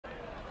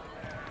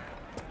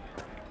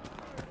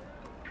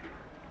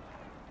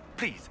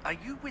Please, are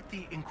you with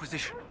the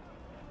Inquisition?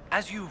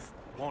 As you've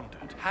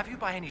wandered, have you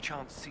by any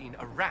chance seen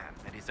a ram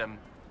that is,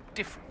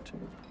 different?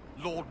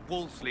 Lord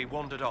Woolsey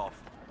wandered off,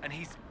 and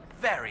he's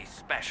very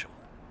special.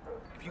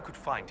 If you could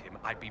find him,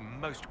 I'd be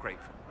most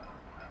grateful.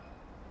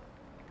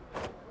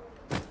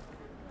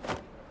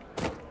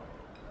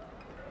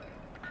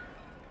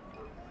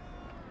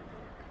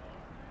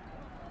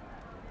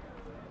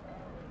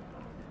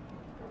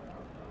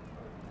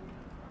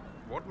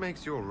 What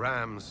makes your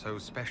ram so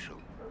special?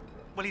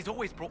 Well, he's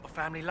always brought the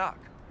family luck,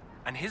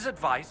 and his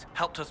advice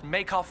helped us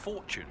make our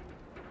fortune.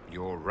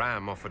 Your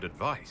ram offered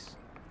advice?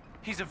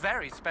 He's a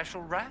very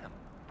special ram.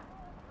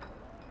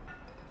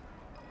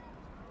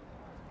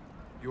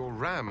 Your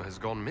ram has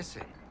gone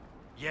missing.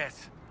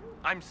 Yes.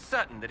 I'm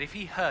certain that if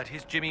he heard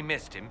his Jimmy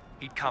missed him,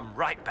 he'd come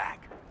right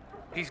back.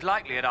 He's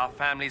likely at our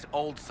family's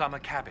old summer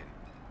cabin.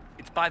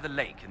 It's by the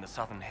lake in the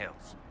southern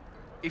hills.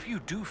 If you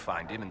do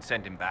find him and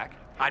send him back,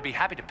 I'd be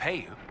happy to pay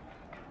you.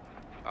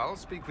 I'll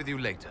speak with you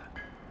later.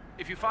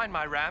 If you find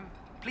my ram,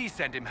 please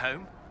send him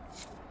home.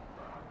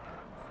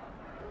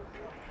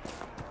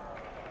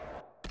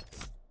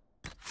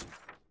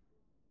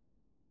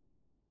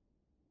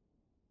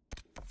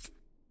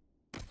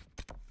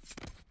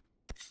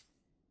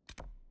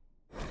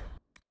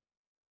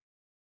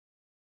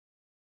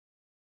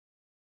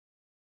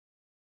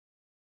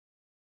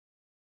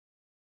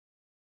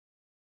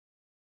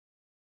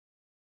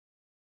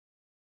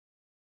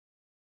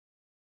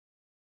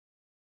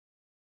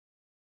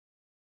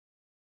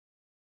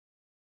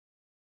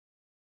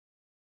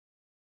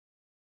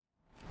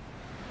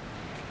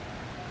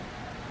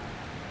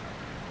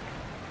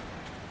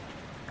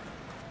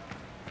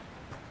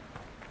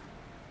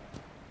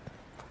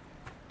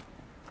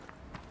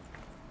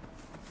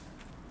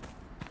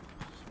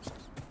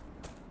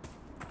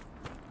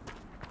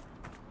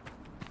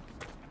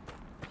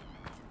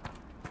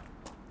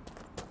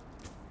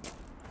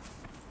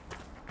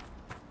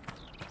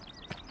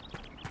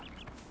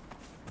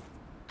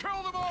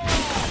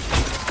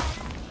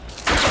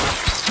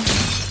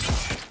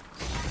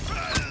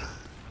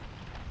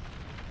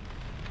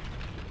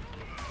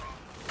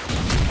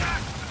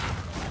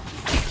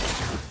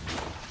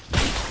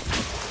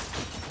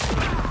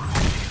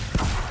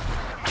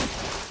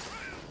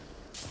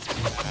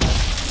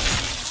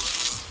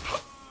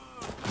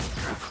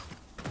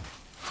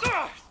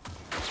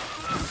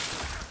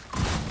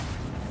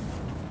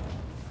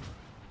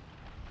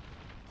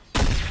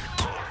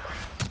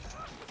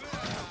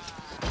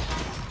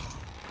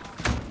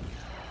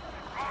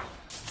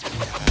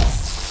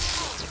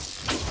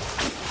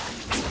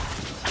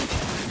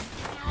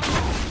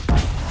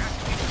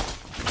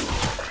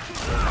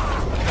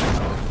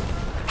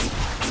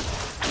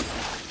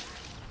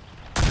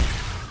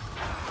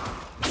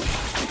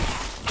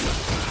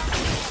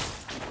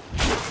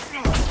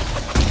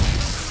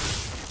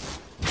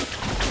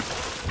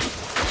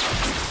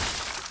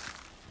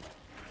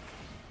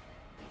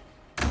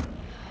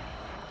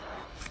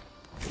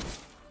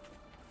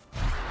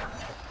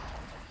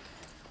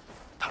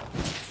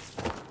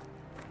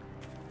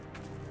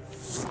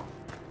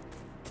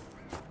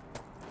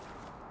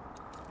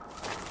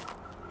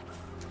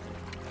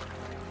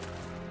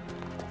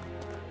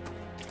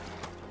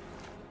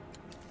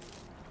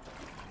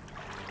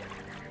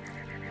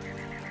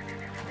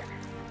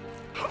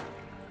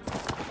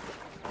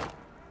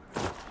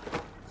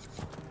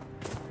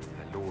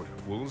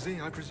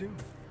 Woolsey, I presume?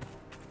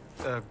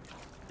 A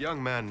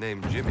young man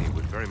named Jimmy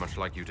would very much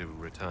like you to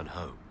return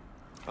home.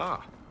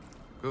 Ah,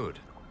 good.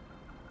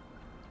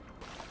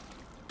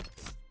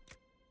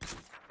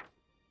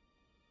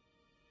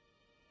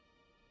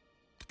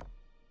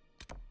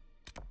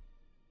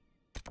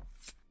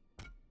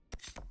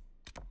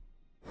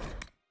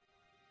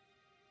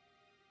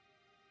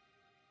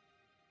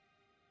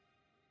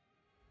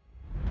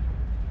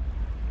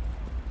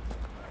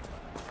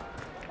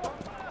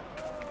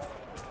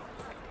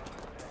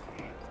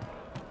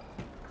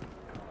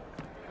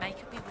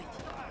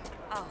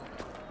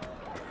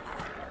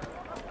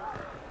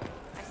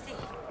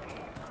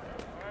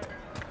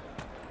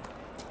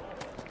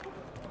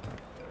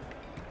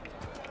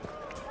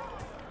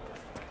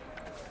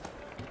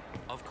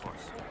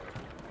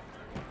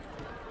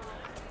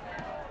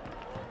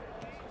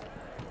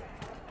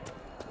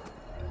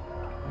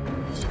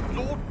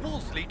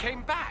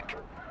 Came back.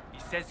 He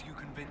says you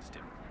convinced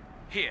him.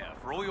 Here,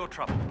 for all your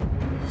trouble.